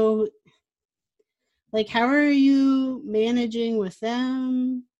 So, like, how are you managing with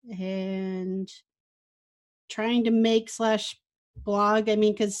them and trying to make / blog? I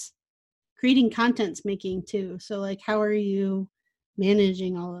mean, because creating content's making too. So, like, how are you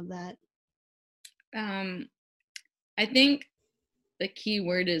managing all of that? I think the key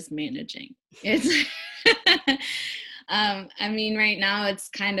word is managing. It's, I mean, right now it's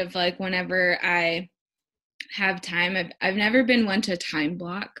kind of like whenever I have time, I've never been one to time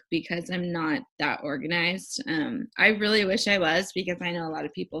block because I'm not that organized. I really wish I was, because I know a lot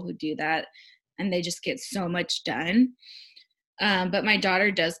of people who do that and they just get so much done. But my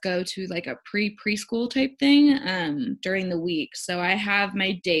daughter does go to like a preschool type thing during the week. So I have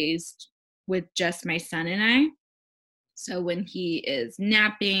my days with just my son and I. So when he is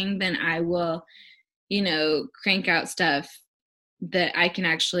napping, then I will, crank out stuff that I can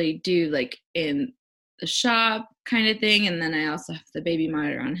actually do like in the shop kind of thing. And then I also have the baby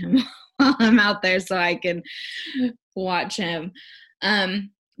monitor on him while I'm out there so I can watch him.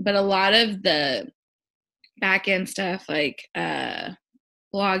 But a lot of the back end stuff like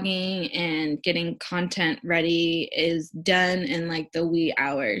blogging and getting content ready is done in like the wee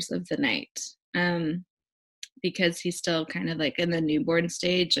hours of the night. Because he's still kind of like in the newborn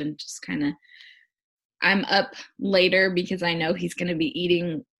stage, and just kind of I'm up later because I know he's going to be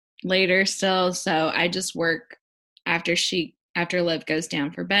eating later still. So I just work after Liv goes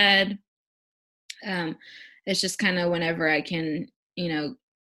down for bed. It's just kind of whenever I can,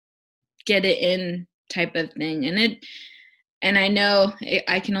 get it in type of thing. And I know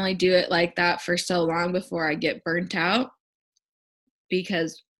I can only do it like that for so long before I get burnt out,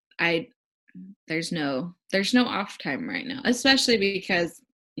 because there's no off time right now, especially because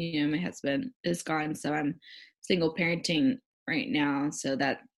my husband is gone, so I'm single parenting right now, so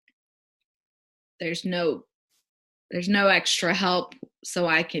that there's no extra help, so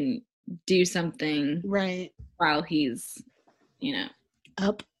I can do something right while he's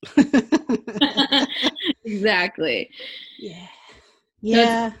up. Exactly.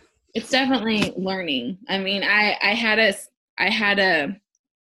 Yeah. So it's definitely learning. I mean, I had a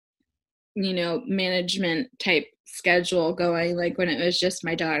management type schedule going, like when it was just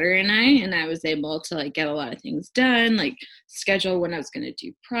my daughter and I was able to like get a lot of things done, like schedule when I was going to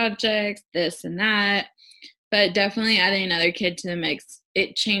do projects, this and that. But definitely adding another kid to the mix,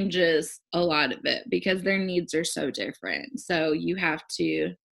 it changes a lot of it because their needs are so different. So you have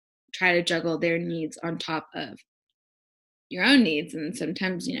to try to juggle their needs on top of your own needs. And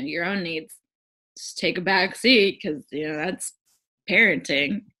sometimes, your own needs just take a back seat because, that's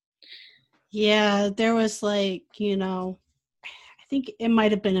parenting. Yeah, there was like, I think it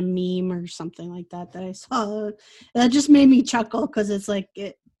might have been a meme or something like that I saw. That just made me chuckle because it's like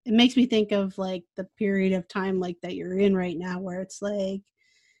it makes me think of like the period of time like that you're in right now, where it's like,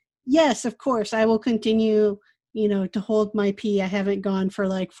 yes, of course, I will continue, to hold my pee. I haven't gone for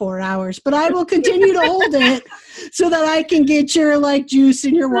like 4 hours, but I will continue to hold it so that I can get your like juice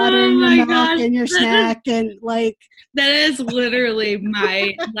and your water and your milk gosh, and your snack and like. That is literally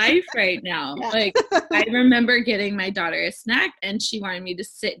my life right now. Yeah. Like, I remember getting my daughter a snack and she wanted me to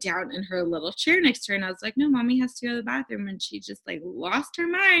sit down in her little chair next to her. And I was like, no, mommy has to go to the bathroom. And she just like lost her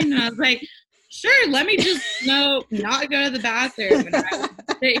mind. And I was like, sure, let me just not go to the bathroom. And I will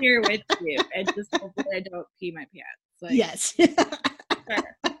sit here with you and just hope that I don't pee my pants. Like, yes.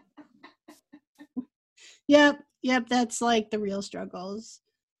 Sure. Yep. That's like the real struggles.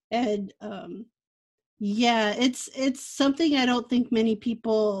 And, yeah, it's something I don't think many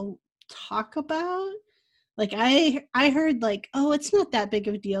people talk about. Like I heard like, oh, it's not that big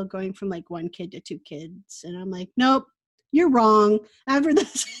of a deal going from like 1 kid to 2 kids. And I'm like, nope, you're wrong. After the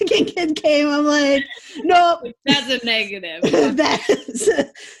second kid came, I'm like, nope. That's a negative.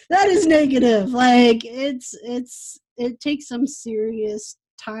 that is negative. Like it takes some serious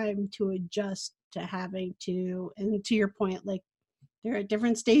time to adjust to having to, and to your point, like they're at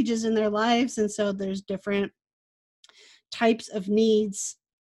different stages in their lives, and so there's different types of needs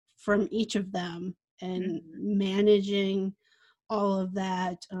from each of them, and managing all of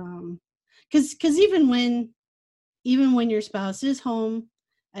that, because even when your spouse is home,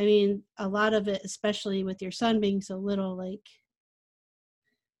 I mean, a lot of it, especially with your son being so little, like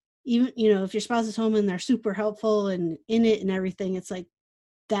even if your spouse is home and they're super helpful and in it and everything, it's like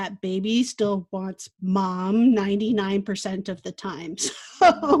that baby still wants mom 99% of the time.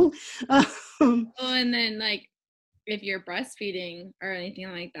 So, and then like if you're breastfeeding or anything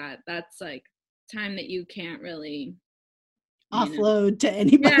like that, that's like time that you can't really offload to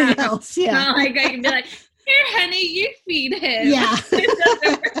anybody else. Yeah. Not like I can be like, here, honey, you feed him. Yeah. It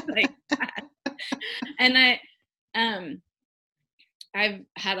doesn't work like that. And I've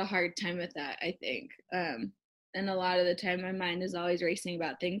had a hard time with that, I think. And a lot of the time my mind is always racing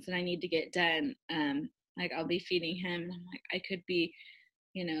about things that I need to get done. Like I'll be feeding him and I'm like, I could be,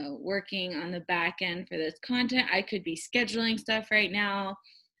 working on the back end for this content. I could be scheduling stuff right now.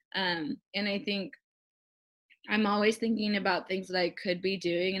 And I think I'm always thinking about things that I could be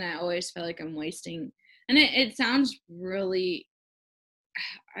doing, and I always feel like I'm wasting. And it sounds really,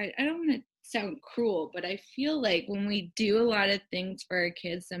 I don't want to sound cruel, but I feel like when we do a lot of things for our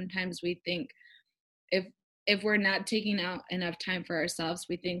kids, sometimes we think if we're not taking out enough time for ourselves,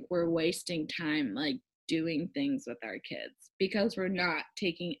 we think we're wasting time like doing things with our kids because we're not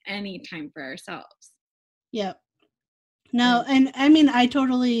taking any time for ourselves. Yep. No, and I mean, I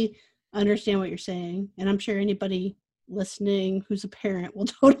totally understand what you're saying, and I'm sure anybody listening who's a parent will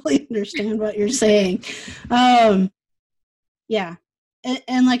totally understand what you're saying. Yeah.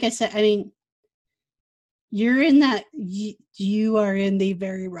 And like I said, I mean, you're in that, you are in the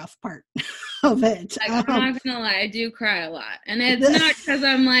very rough part of it. Like, I'm not gonna lie, I do cry a lot, and it's not because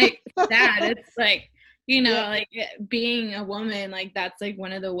I'm like sad. It's like, like being a woman, like that's like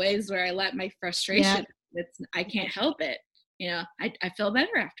one of the ways where I let my frustration. I can't help it. I feel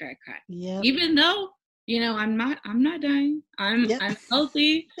better after I cry. Yeah. Even though I'm not dying. I'm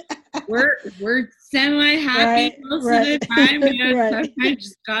healthy. We're semi happy most of the time. I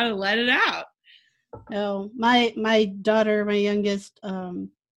just gotta let it out. No, my daughter, my youngest,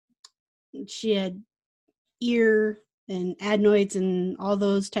 she had ear and adenoids and all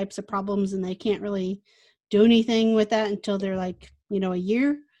those types of problems, and they can't really do anything with that until they're like, a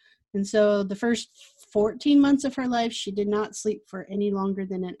year. And so the first 14 months of her life, she did not sleep for any longer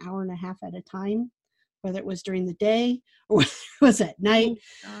than an hour and a half at a time, whether it was during the day or whether it was at night.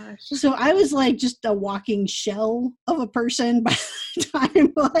 Oh, gosh. So I was like just a walking shell of a person by the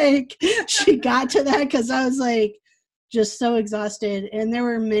time like she got to that, because I was like just so exhausted. And there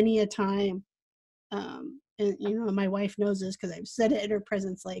were many a time, and my wife knows this because I've said it in her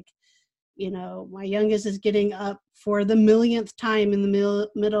presence, like, my youngest is getting up for the millionth time in the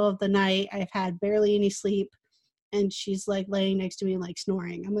middle of the night. I've had barely any sleep. And she's like laying next to me and like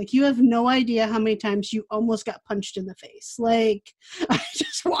snoring. I'm like, you have no idea how many times you almost got punched in the face. Like, I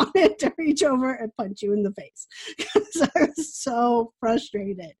just wanted to reach over and punch you in the face because I was so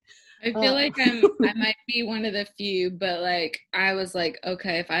frustrated. I feel like I might be one of the few, but like, I was like,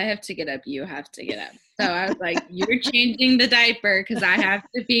 okay, if I have to get up, you have to get up. So I was like, you're changing the diaper because I have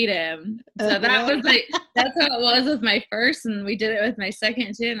to feed him. So that was like, that's how it was with my first, and we did it with my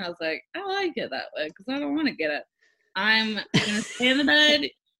second too. And I was like, I like it that way because I don't want to get up. I'm going to stay in the bed.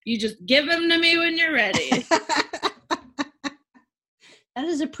 You just give them to me when you're ready. That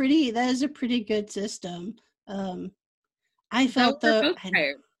is a pretty good system. I felt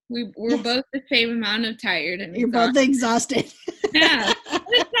we're both the same amount of tired and you're both exhausted. Yeah.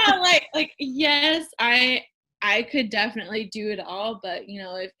 It's not like yes, I could definitely do it all, but you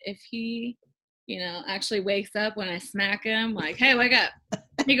know, if he, you know, actually wakes up when I smack him, like, hey, wake up.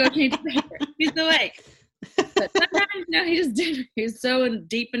 He go change the paper. He's awake. But sometimes, you know, he just didn't. He was so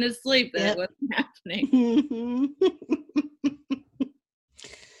deep in his sleep that it wasn't happening.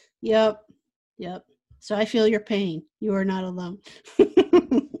 Yep. So I feel your pain. You are not alone.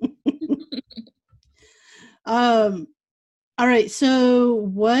 All right. So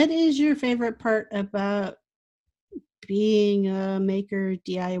what is your favorite part about being a maker,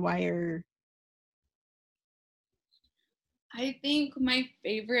 DIYer? I think my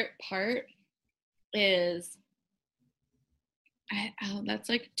favorite part is that's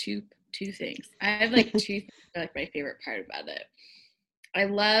like two things. I have like two things that are like my favorite part about it. I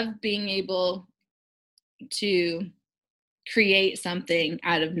love being able to create something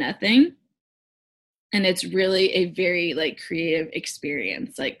out of nothing. And it's really a very like creative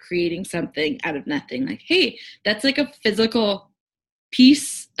experience, like creating something out of nothing. Like, hey, that's like a physical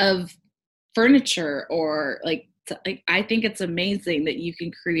piece of furniture, or like I think it's amazing that you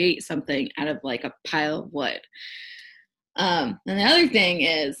can create something out of like a pile of wood. And the other thing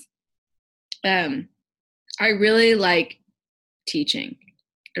is, I really like teaching.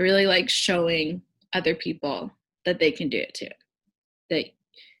 I really like showing other people that they can do it too. That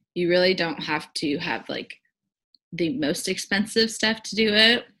you really don't have to have like the most expensive stuff to do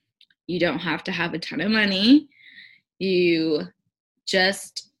it. You don't have to have a ton of money. You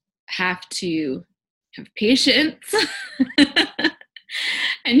just have to have patience.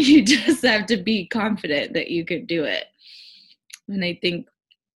 And you just have to be confident that you could do it. And I think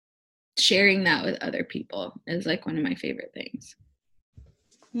sharing that with other people is like one of my favorite things.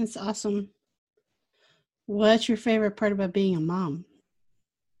 That's awesome. What's your favorite part about being a mom?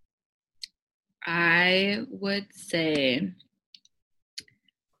 I would say,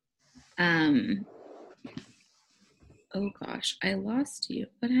 oh gosh, I lost you.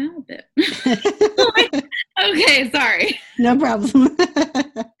 What happened? Okay, sorry. No problem.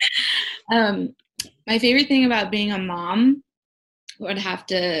 My favorite thing about being a mom would have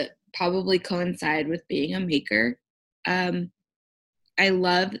to probably coincide with being a maker. I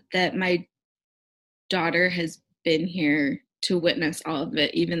love that my daughter has been here to witness all of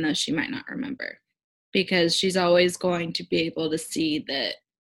it, even though she might not remember, because she's always going to be able to see that,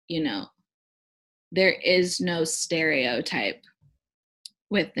 you know, there is no stereotype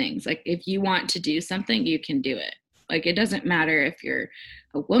with things. Like, if you want to do something, you can do it. Like, it doesn't matter if you're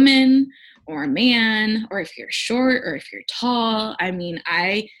a woman or a man, or if you're short or if you're tall. I mean,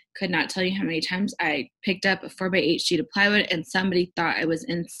 I could not tell you how many times I picked up a 4x8 sheet of plywood and somebody thought I was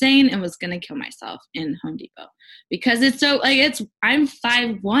insane and was going to kill myself in Home Depot, because it's so like, I'm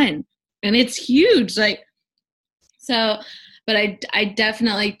 5'1" and it's huge. Like, so, but I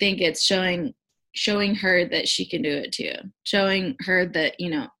definitely think it's showing her that she can do it too. Showing her that, you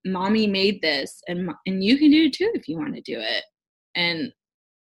know, mommy made this and you can do it too if you want to do it. And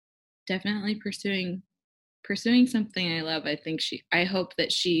definitely pursuing something I love. I hope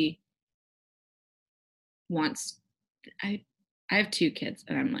that she wants, I have 2 kids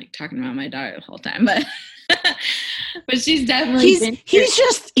and I'm like talking about my daughter the whole time, but she's definitely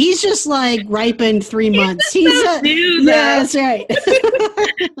he's just like ripened 3 months. He's so new, yeah, that's right.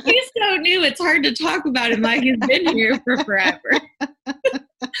 He's so new. It's hard to talk about him like he's been here for forever.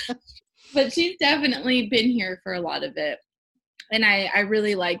 But she's definitely been here for a lot of it. And I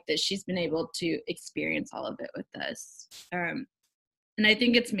really like that she's been able to experience all of it with us. And I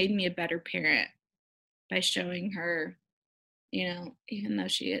think it's made me a better parent by showing her, you know, even though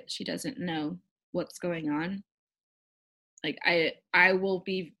she doesn't know what's going on. Like, I will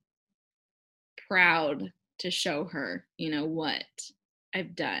be proud to show her, you know, what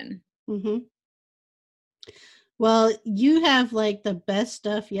I've done. Mm-hmm. Well, you have like the best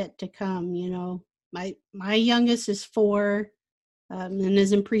stuff yet to come. You know, my youngest is 4 and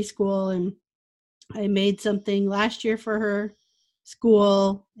is in preschool, and I made something last year for her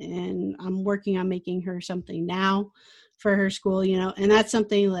school, and I'm working on making her something now for her school, you know, and that's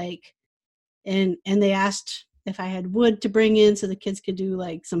something like, and they asked if I had wood to bring in so the kids could do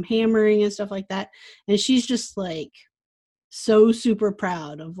like some hammering and stuff like that. And she's just like so super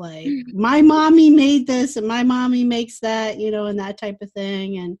proud of like, my mommy made this and my mommy makes that, you know, and that type of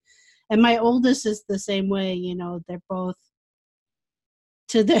thing. And my oldest is the same way, you know, they're both,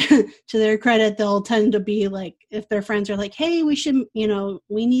 to their credit, they'll tend to be like, if their friends are like, hey, we should, you know,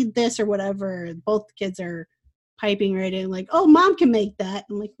 we need this or whatever, both kids are piping right in like, oh, mom can make that.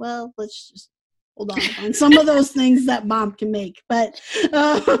 I'm like, well, let's just hold on some of those things that mom can make. But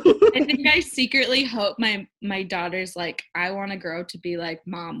I think I secretly hope my daughter's like, I want to grow to be like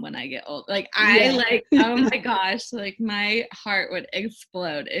mom when I get old. Like oh my gosh, like my heart would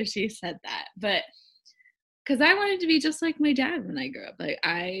explode if she said that. But because I wanted to be just like my dad when I grew up.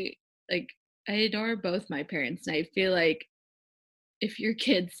 I adore both my parents, and I feel like if your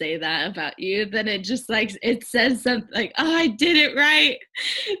kids say that about you, then it just like, it says something like, oh, I did it right.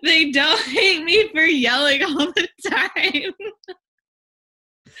 They don't hate me for yelling all the time.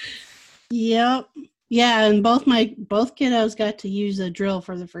 Yep. Yeah. And both kiddos got to use a drill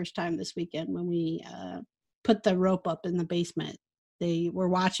for the first time this weekend when we put the rope up in the basement. They were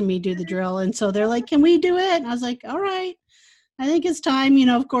watching me do the drill. And so they're like, can we do it? And I was like, all right, I think it's time.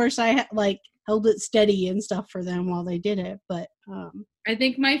 Of course I held it steady and stuff for them while they did it. But I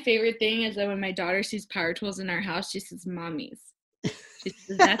think my favorite thing is that when my daughter sees power tools in our house, she says mommies. She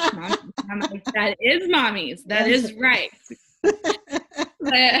says, that's mommies. I'm like, that is mommies. That is right.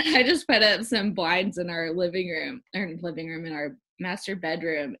 I just put up some blinds in our living room in our master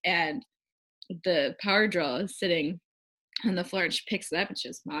bedroom, and the power drill is sitting on the floor, and she picks it up and she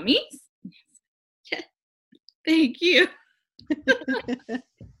goes, mommies? Yeah, thank you.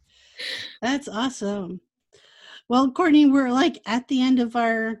 That's awesome. Well, Courtney, we're at the end of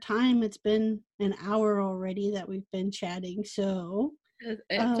our time. It's been an hour already that we've been chatting. So it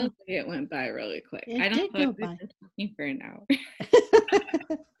feels like it went by really quick. I don't know if we've been talking for an hour.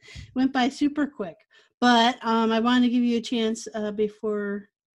 Went by super quick. But I wanted to give you a chance before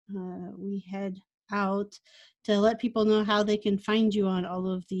we head out to let people know how they can find you on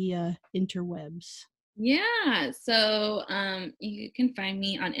all of the interwebs. Yeah, so you can find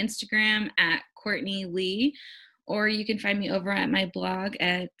me on Instagram at Courtney Lee, or you can find me over at my blog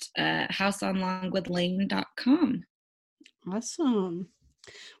at houseonlongwithlane.com. Awesome.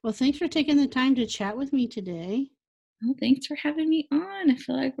 Well, thanks for taking the time to chat with me today. Oh, thanks for having me on. I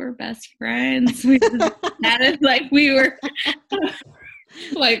feel like we're best friends. We chatted like we were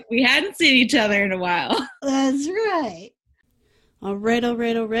like we hadn't seen each other in a while. That's right. All right.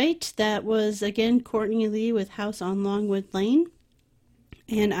 That was, again, Courtney Lee with House on Longwood Lane.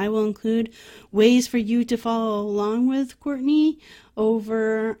 And I will include ways for you to follow along with Courtney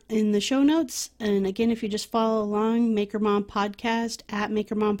over in the show notes. And again, if you just follow along, Maker Mom Podcast, at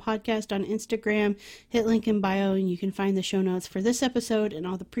Maker Mom Podcast on Instagram, hit link in bio, and you can find the show notes for this episode and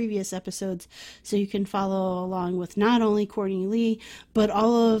all the previous episodes. So you can follow along with not only Courtney Lee, but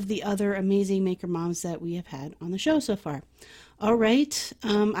all of the other amazing Maker Moms that we have had on the show so far. All right.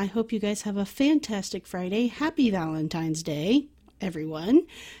 I hope you guys have a fantastic Friday. Happy Valentine's Day, everyone.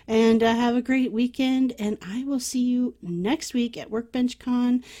 And have a great weekend. And I will see you next week at Workbench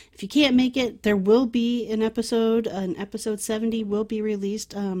Con. If you can't make it, there will be an episode 70 will be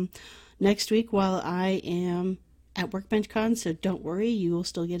released next week while I am at Workbench Con. So don't worry, you will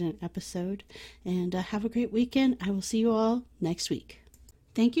still get an episode. And have a great weekend. I will see you all next week.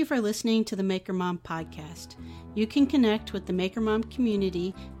 Thank you for listening to the Maker Mom Podcast. You can connect with the Maker Mom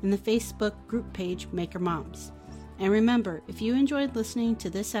community in the Facebook group page Maker Moms. And remember, if you enjoyed listening to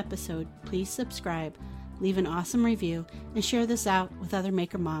this episode, please subscribe, leave an awesome review, and share this out with other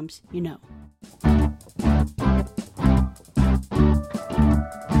Maker Moms you know.